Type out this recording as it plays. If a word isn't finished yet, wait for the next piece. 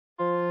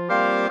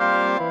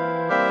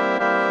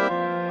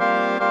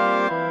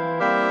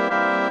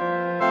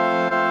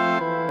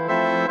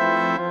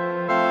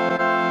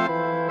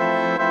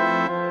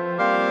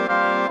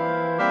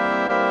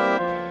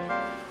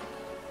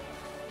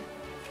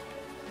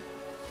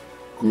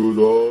Good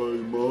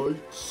day,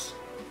 mates.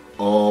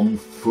 I'm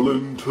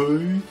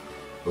Flinty,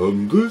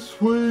 and this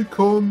week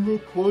I'm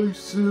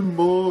replacing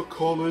my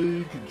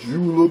colleague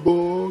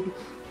Julabard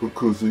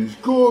because he's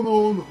gone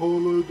on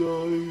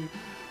holiday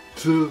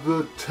to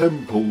the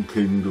Temple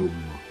Kingdom.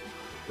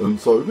 And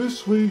so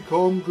this week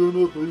I'm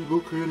gonna be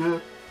looking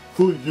at,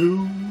 for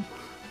you,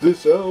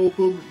 this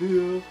album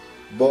here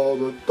by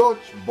the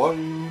Dutch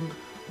band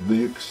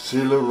The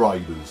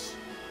Accelerators.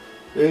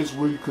 As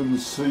we can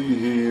see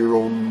here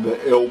on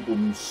the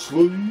album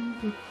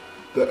sleeve,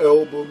 the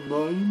album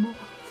name,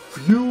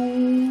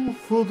 Fuel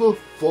for the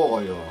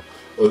Fire,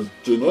 is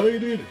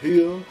donated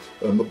here,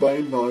 and the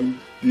band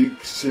name, The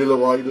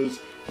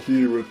Accelerators,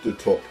 here at the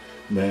top.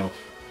 Now,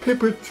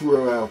 peppered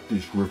throughout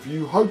this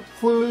review,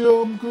 hopefully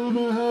I'm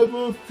gonna have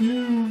a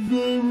few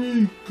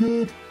very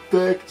good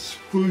facts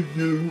for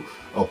you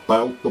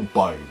about the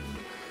band.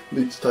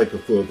 Let's take a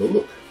further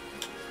look.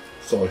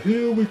 So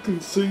here we can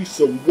see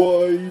some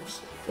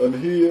waves and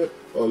here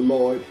a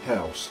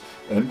lighthouse,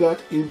 and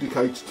that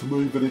indicates to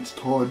me that it's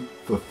time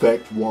for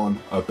fact one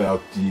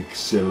about the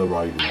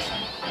Accelerators.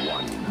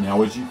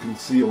 Now, as you can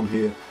see on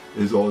here,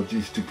 as I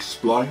just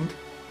explained,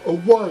 a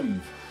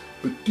wave.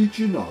 But did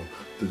you know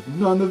that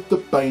none of the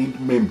band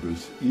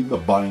members in the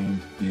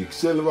band, the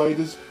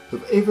Accelerators,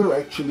 have ever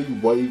actually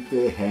waved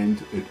their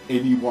hand at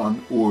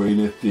anyone or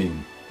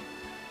anything?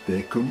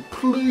 They're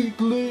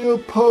completely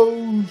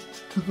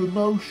opposed to the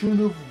notion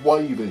of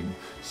waving.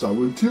 So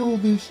until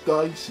this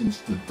day, since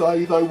the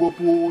day they were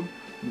born,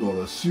 not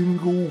a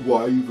single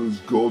wave has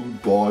gone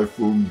by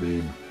from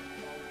them.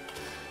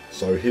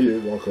 So here,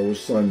 like I was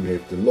saying, we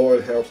have the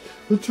lighthouse,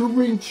 the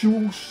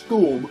torrential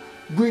storm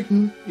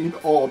written in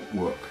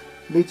artwork.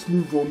 Let's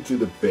move on to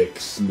the back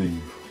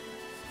sleeve.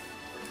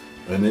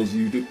 And as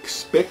you'd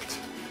expect,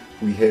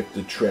 we have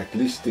the track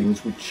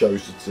listings, which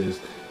shows it says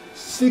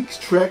 6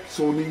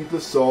 tracks on either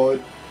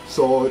side,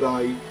 side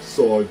A,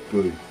 side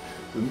B.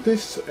 And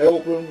this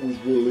album was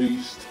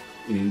released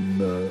in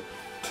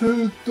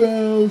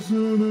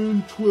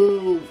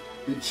 2012.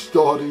 It's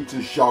starting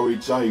to show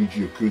its age,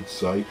 you could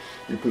say.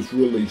 It was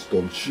released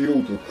on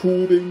Shield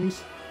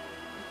Recordings,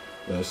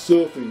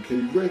 Sufin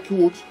Ki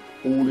Records,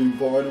 all in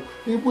vinyl.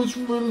 It was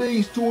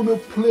released on a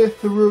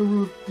plethora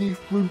of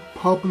different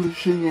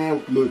publishing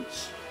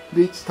outlets.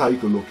 Let's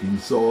take a look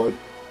inside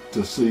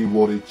to see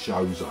what it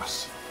shows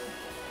us.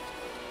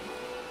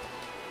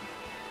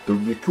 The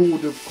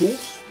record, of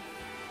course,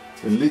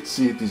 and let's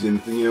see if there's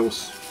anything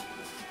else.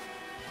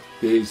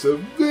 There's a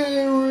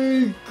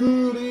very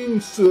good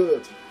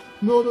insert,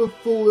 not a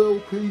full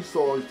LP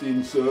sized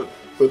insert,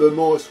 but a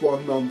nice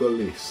one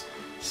nonetheless.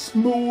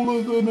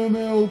 Smaller than an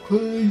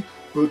LP,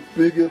 but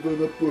bigger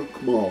than a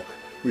bookmark,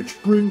 which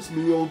brings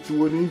me on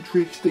to an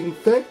interesting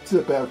fact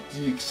about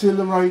the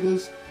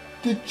Accelerators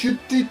that you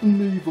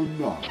didn't even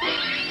know.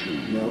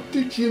 Now,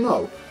 did you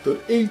know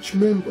that each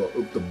member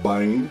of the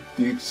band,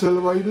 the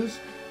Accelerators,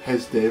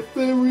 has their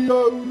very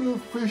own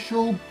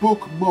official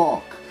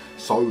bookmark,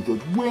 so that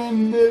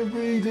when they're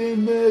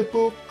reading their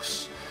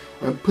books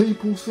and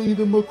people see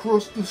them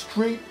across the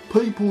street,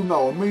 people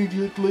know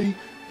immediately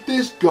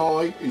this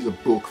guy is a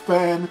book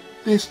fan,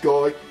 this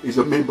guy is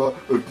a member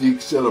of the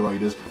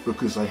Accelerators,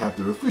 because they have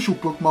their official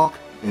bookmark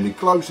and it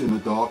glows in the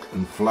dark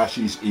and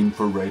flashes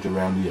infrared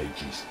around the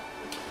edges.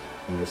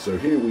 So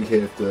here we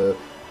have the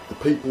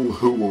people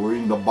who are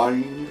in the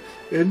band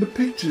and the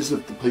pictures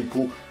of the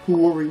people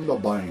who are in the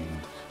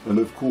band. And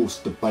of course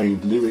the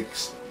band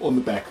lyrics on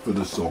the back for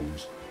the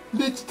songs.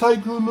 Let's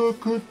take a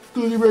look at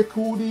the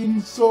record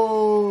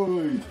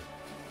inside.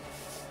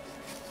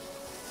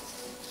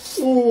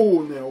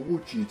 Oh, now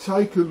would you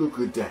take a look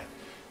at that?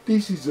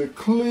 This is a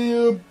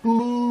clear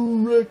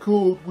blue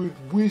record with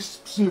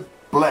wisps of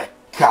black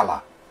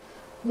colour.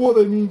 What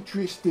an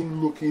interesting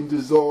looking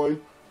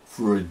design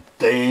for a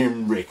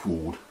damn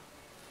record.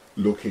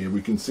 Look here,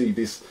 we can see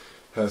this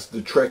has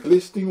the track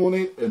listing on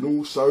it and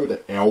also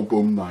the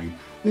album name.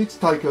 Let's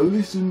take a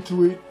listen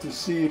to it to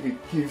see if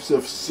it gives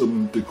us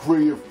some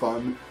degree of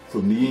fun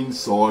from the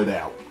inside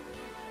out.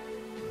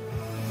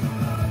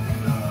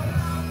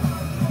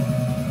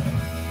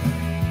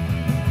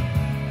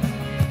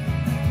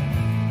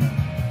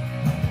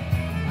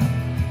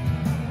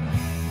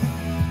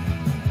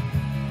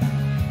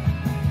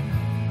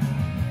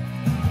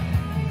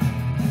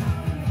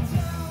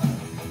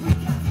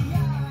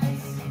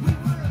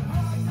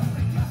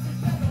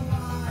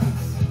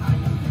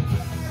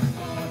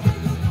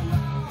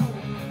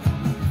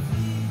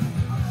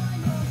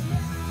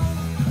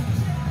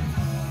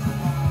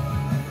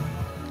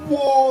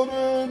 What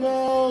an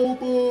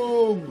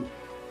album!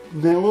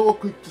 Now I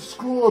could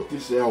describe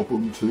this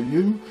album to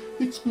you.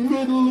 It's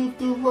middle of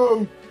the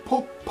road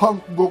pop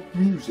punk rock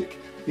music.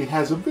 It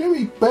has a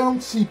very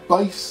bouncy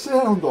bass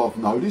sound, I've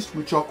noticed,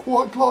 which I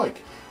quite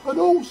like, and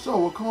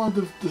also a kind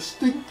of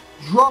distinct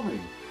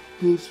drumming.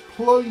 There's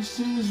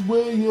places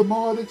where you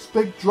might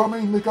expect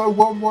drumming to go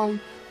one way,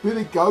 but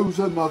it goes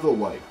another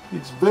way.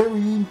 It's very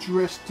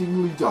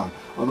interestingly done,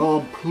 and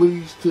I'm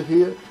pleased to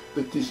hear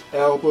that this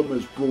album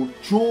has brought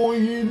joy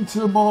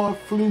into my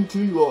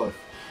Flinty life.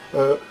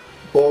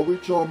 By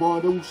which I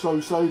might also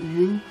say to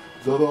you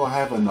that I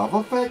have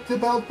another fact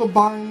about the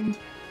band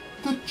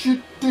that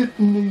you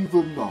didn't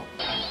even know.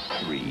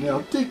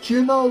 Now, did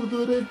you know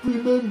that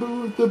every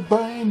member of the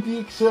band,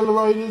 the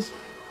Accelerators,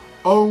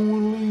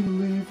 only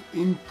live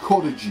in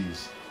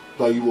cottages?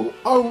 They will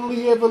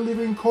only ever live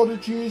in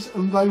cottages,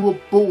 and they were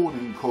born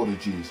in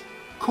cottages.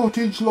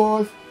 Cottage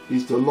life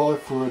is the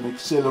life for an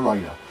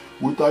accelerator.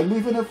 Would they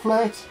live in a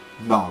flat?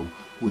 No.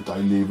 Would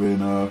they live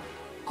in a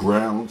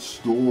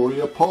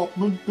ground-story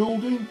apartment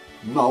building?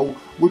 No.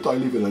 Would they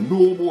live in a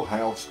normal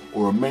house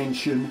or a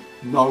mansion?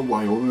 No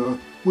way on earth.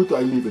 Would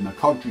they live in a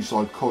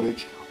countryside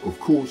cottage? Of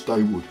course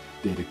they would.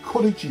 They're the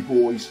cottagey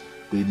boys,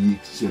 they're the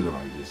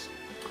Accelerators.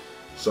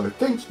 So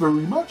thanks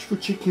very much for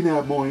checking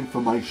out my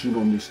information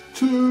on this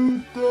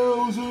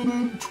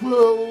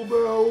 2012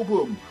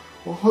 album.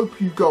 I hope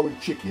you go and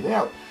check it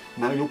out.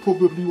 Now you're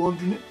probably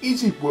wondering,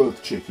 is it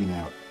worth checking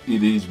out?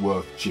 It is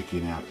worth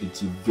checking out.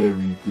 It's a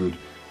very good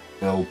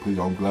LP.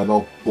 I'm glad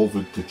I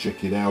bothered to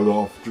check it out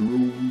after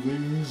all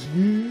these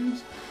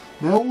years.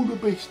 Now all the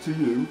best to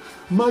you.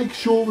 Make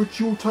sure that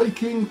you're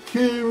taking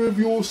care of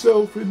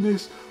yourself in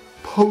this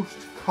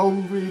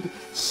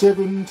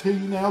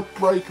post-COVID-19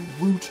 outbreak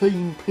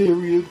routine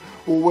period,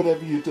 or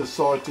whatever you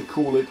decide to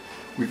call it,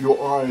 with your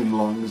iron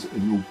lungs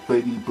and your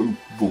Betty Boop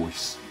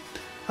voice.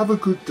 Have a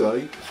good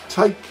day,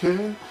 take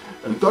care,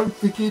 and don't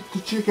forget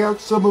to check out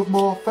some of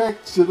my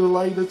facts at a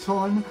later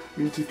time,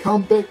 and to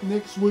come back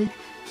next week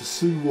to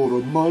see what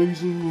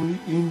amazingly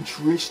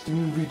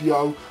interesting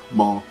video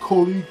my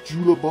colleague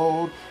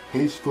Julabard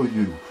has for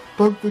you.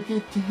 Don't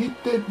forget to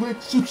hit that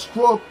red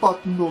subscribe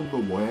button on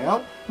the way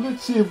out.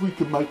 Let's see if we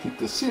can make it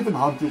to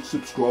 700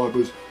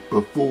 subscribers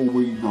before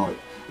we know it.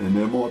 And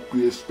there might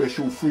be a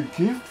special free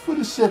gift for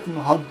the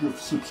 700th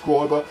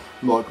subscriber,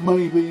 like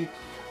maybe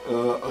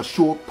a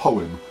short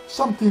poem,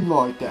 something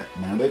like that.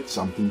 Now that's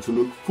something to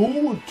look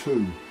forward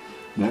to.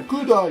 Now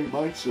good day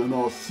mates, and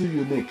I'll see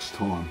you next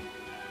time.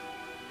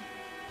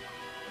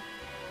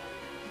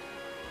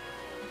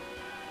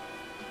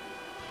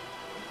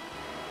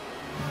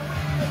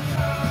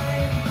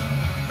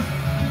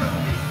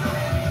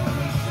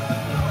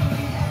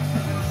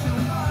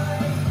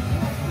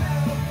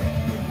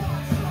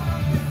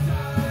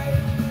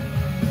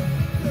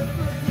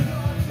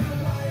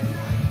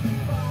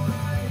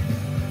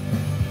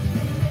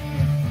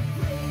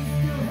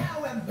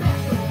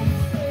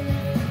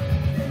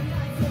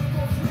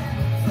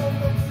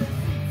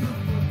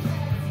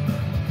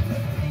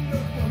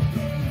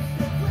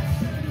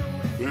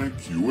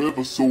 Thank you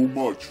ever so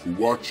much for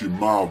watching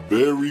my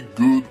very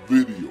good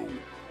video.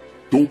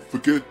 Don't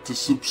forget to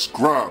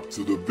subscribe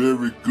to the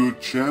Very Good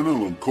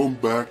channel and come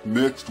back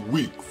next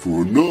week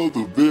for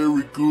another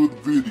very good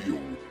video.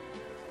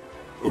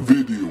 A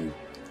video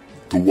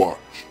to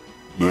watch.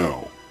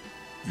 Now,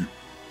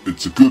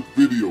 it's a good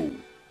video.